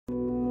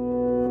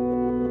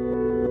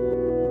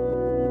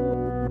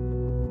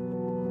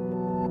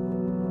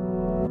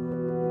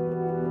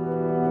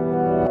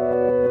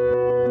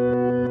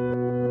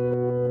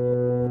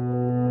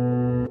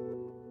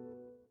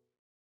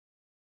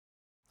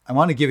I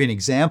want to give you an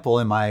example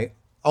in my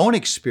own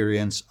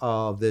experience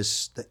of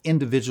this, the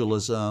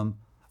individualism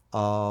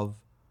of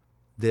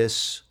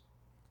this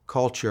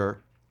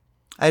culture.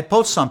 I had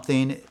posted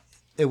something.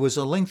 It was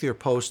a lengthier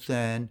post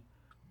than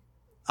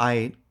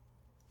I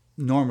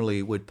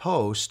normally would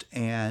post.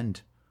 And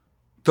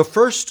the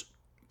first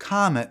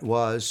comment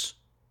was,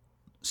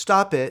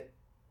 "Stop it,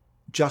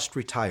 just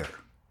retire."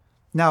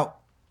 Now,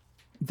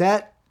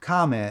 that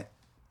comment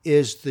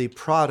is the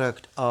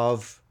product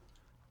of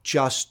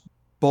just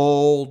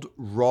bold,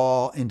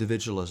 raw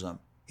individualism.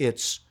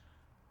 It's,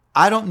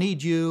 I don't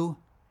need you,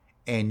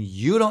 and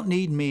you don't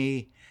need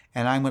me,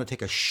 and I'm going to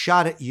take a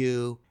shot at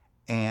you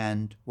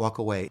and walk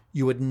away.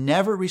 You would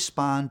never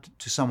respond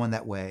to someone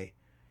that way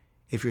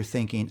if you're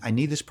thinking, I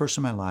need this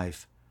person in my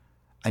life.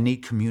 I need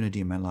community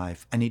in my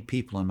life. I need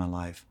people in my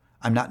life.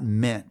 I'm not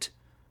meant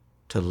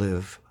to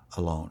live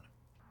alone.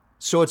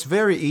 So it's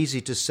very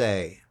easy to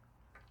say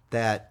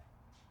that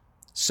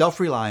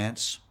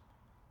self-reliance,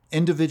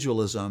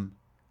 individualism,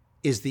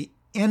 is the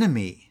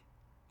enemy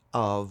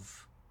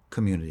of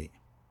community.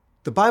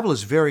 The Bible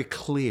is very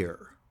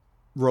clear.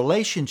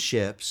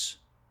 Relationships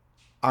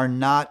are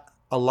not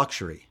a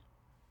luxury.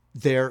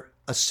 They're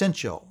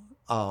essential.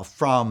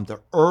 From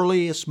the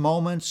earliest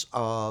moments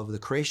of the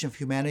creation of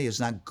humanity, it's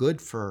not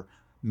good for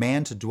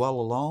man to dwell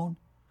alone,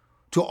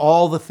 to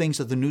all the things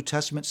that the New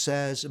Testament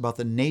says about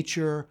the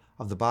nature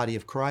of the body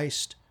of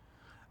Christ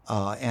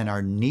and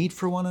our need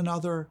for one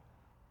another.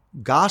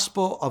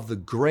 Gospel of the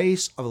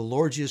grace of the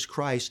Lord Jesus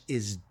Christ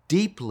is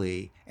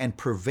deeply and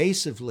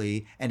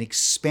pervasively and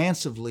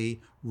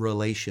expansively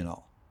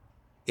relational.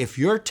 If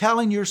you're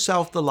telling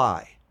yourself the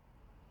lie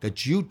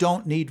that you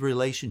don't need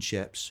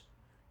relationships,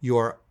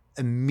 you're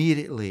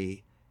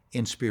immediately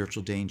in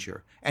spiritual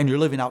danger, and you're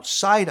living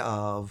outside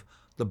of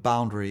the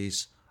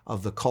boundaries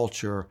of the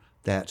culture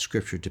that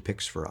Scripture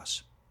depicts for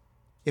us.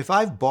 If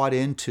I've bought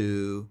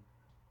into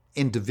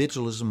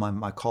individualism in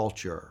my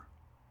culture,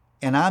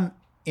 and I'm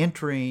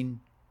entering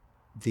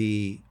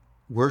the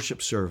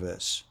worship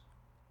service,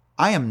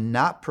 I am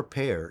not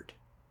prepared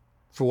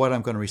for what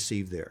I'm going to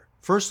receive there.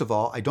 First of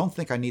all, I don't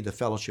think I need the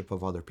fellowship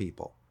of other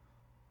people.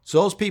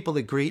 So those people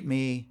that greet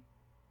me,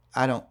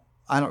 I don't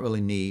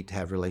really need to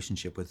have a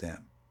relationship with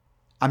them.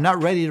 I'm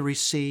not ready to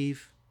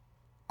receive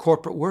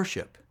corporate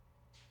worship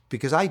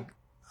because I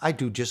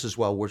do just as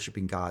well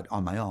worshiping God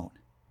on my own.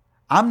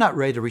 I'm not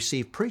ready to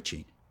receive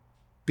preaching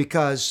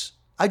because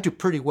I do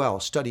pretty well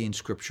studying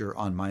Scripture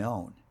on my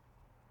own.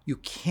 You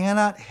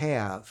cannot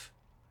have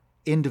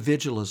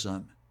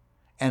individualism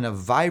and a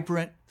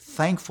vibrant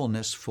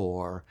thankfulness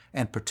for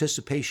and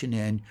participation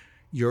in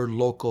your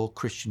local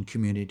Christian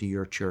community,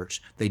 your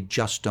church. They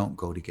just don't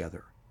go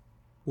together.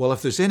 Well,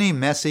 if there's any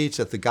message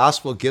that the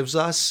gospel gives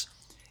us,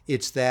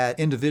 it's that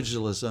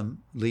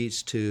individualism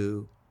leads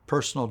to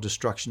personal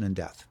destruction and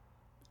death.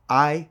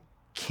 I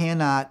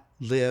cannot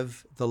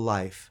live the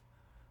life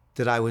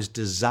that I was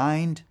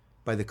designed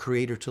by the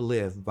Creator to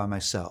live by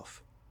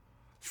myself.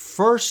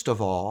 First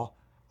of all,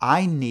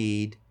 I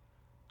need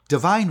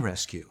divine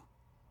rescue.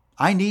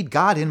 I need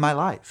God in my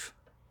life.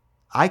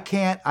 I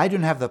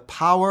don't have the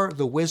power,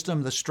 the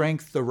wisdom, the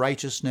strength, the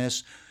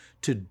righteousness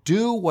to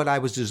do what I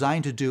was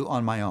designed to do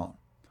on my own.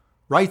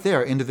 Right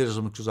there,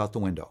 individualism goes out the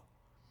window.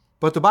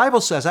 But the Bible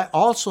says I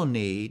also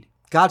need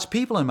God's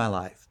people in my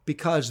life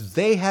because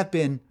they have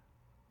been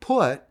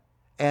put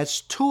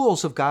as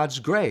tools of God's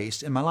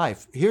grace in my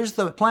life. Here's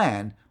the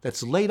plan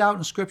that's laid out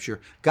in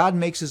Scripture. God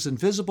makes His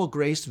invisible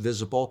grace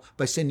visible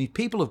by sending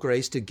people of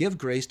grace to give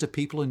grace to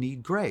people who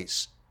need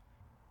grace.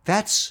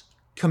 That's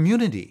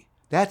community.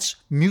 That's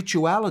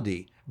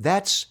mutuality.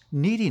 That's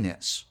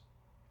neediness.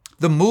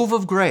 The move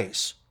of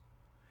grace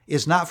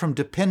is not from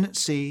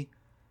dependency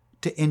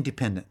to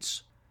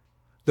independence.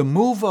 The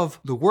move of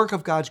the work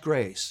of God's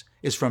grace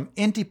is from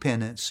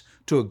independence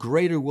to a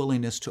greater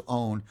willingness to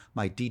own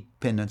my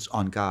dependence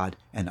on God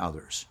and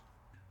others.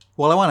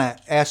 Well, I want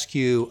to ask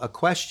you a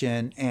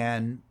question,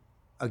 and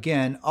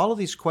again, all of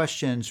these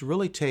questions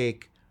really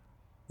take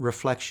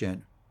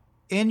reflection.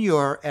 In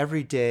your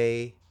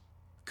everyday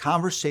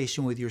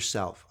conversation with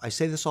yourself, I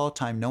say this all the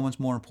time, no one's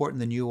more important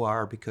than you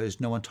are because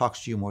no one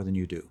talks to you more than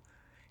you do.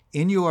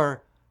 In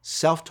your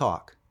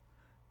self-talk,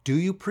 do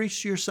you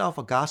preach to yourself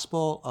a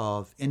gospel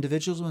of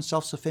individualism and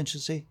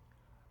self-sufficiency?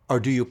 Or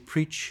do you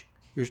preach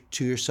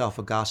to yourself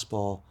a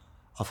gospel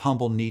of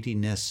humble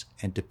neediness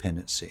and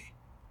dependency?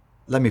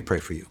 Let me pray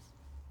for you.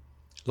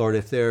 Lord,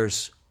 if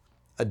there's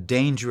a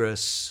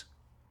dangerous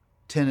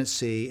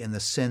tendency in the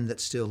sin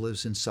that still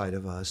lives inside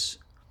of us,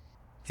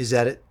 is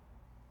that it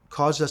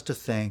causes us to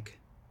think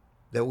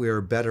that we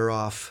are better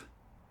off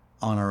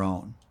on our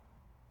own,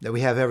 that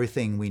we have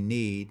everything we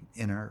need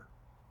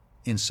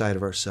inside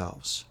of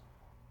ourselves.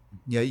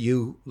 Yet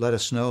you let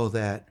us know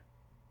that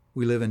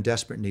we live in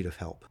desperate need of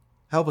help.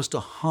 Help us to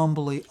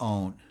humbly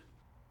own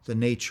the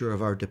nature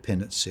of our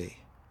dependency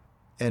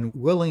and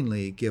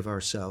willingly give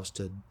ourselves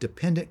to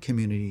dependent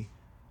community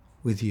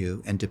with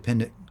you and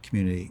dependent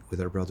community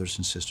with our brothers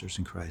and sisters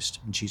in Christ.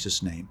 In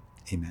Jesus' name,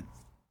 amen.